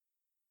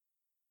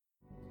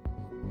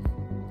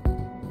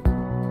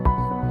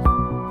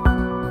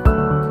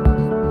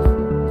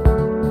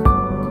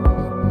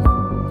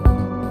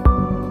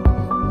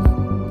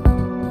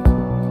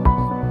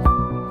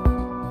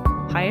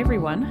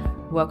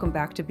everyone. Welcome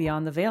back to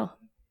Beyond the Veil.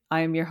 I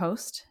am your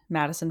host,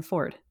 Madison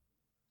Ford.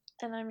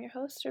 And I'm your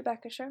host,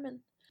 Rebecca Sherman.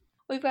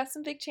 We've got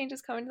some big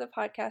changes coming to the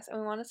podcast, and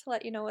we wanted to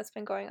let you know what's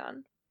been going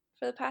on.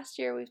 For the past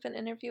year, we've been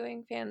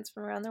interviewing fans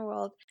from around the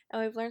world,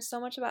 and we've learned so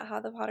much about how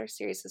the Potter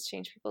series has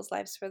changed people's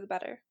lives for the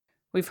better.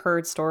 We've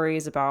heard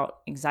stories about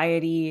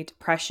anxiety,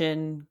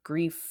 depression,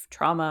 grief,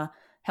 trauma,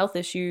 health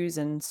issues,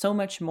 and so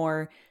much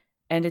more.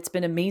 And it's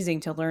been amazing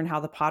to learn how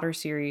the Potter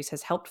series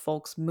has helped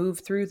folks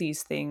move through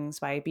these things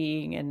by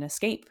being an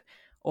escape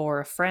or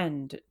a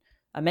friend,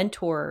 a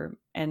mentor,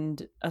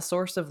 and a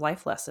source of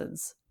life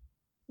lessons.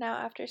 Now,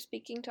 after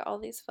speaking to all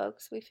these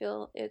folks, we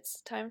feel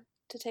it's time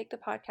to take the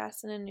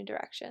podcast in a new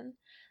direction.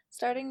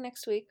 Starting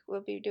next week,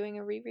 we'll be doing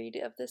a reread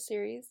of the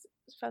series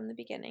from the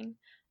beginning.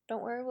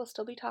 Don't worry, we'll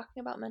still be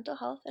talking about mental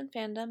health and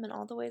fandom and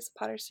all the ways the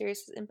Potter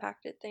series has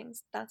impacted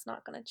things. That's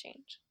not going to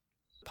change.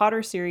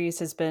 Potter series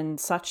has been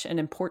such an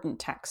important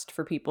text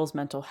for people's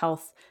mental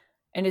health,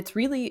 and it's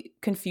really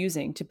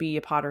confusing to be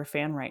a Potter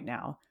fan right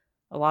now.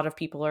 A lot of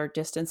people are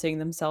distancing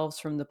themselves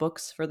from the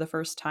books for the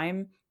first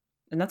time,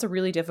 and that's a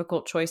really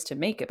difficult choice to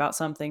make about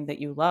something that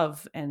you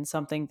love and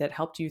something that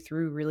helped you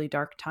through really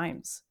dark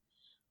times.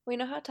 We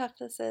know how tough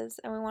this is,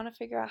 and we want to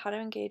figure out how to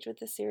engage with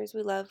the series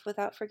we love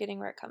without forgetting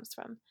where it comes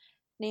from,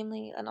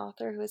 namely, an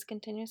author who has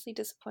continuously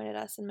disappointed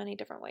us in many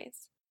different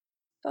ways.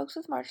 Folks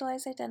with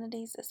marginalized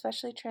identities,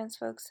 especially trans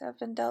folks, have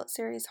been dealt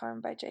serious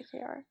harm by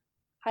JKR.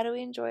 How do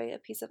we enjoy a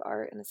piece of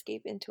art and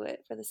escape into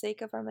it for the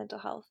sake of our mental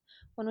health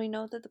when we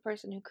know that the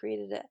person who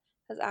created it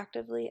has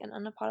actively and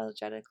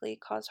unapologetically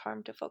caused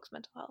harm to folks'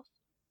 mental health?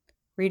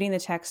 Reading the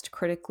text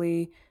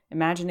critically,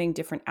 imagining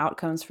different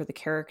outcomes for the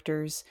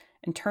characters,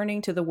 and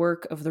turning to the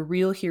work of the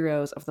real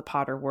heroes of the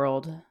Potter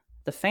world,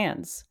 the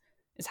fans,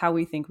 is how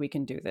we think we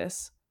can do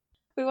this.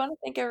 We want to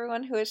thank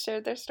everyone who has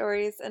shared their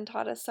stories and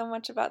taught us so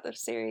much about the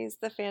series,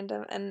 the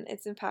fandom, and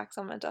its impacts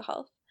on mental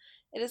health.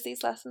 It is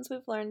these lessons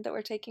we've learned that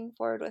we're taking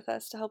forward with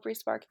us to help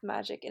respark the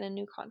magic in a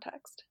new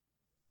context.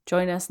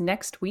 Join us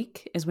next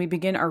week as we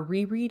begin our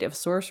reread of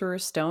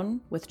Sorcerer's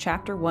Stone with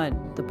Chapter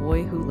 1, The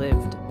Boy Who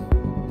Lived.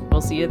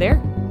 We'll see you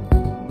there.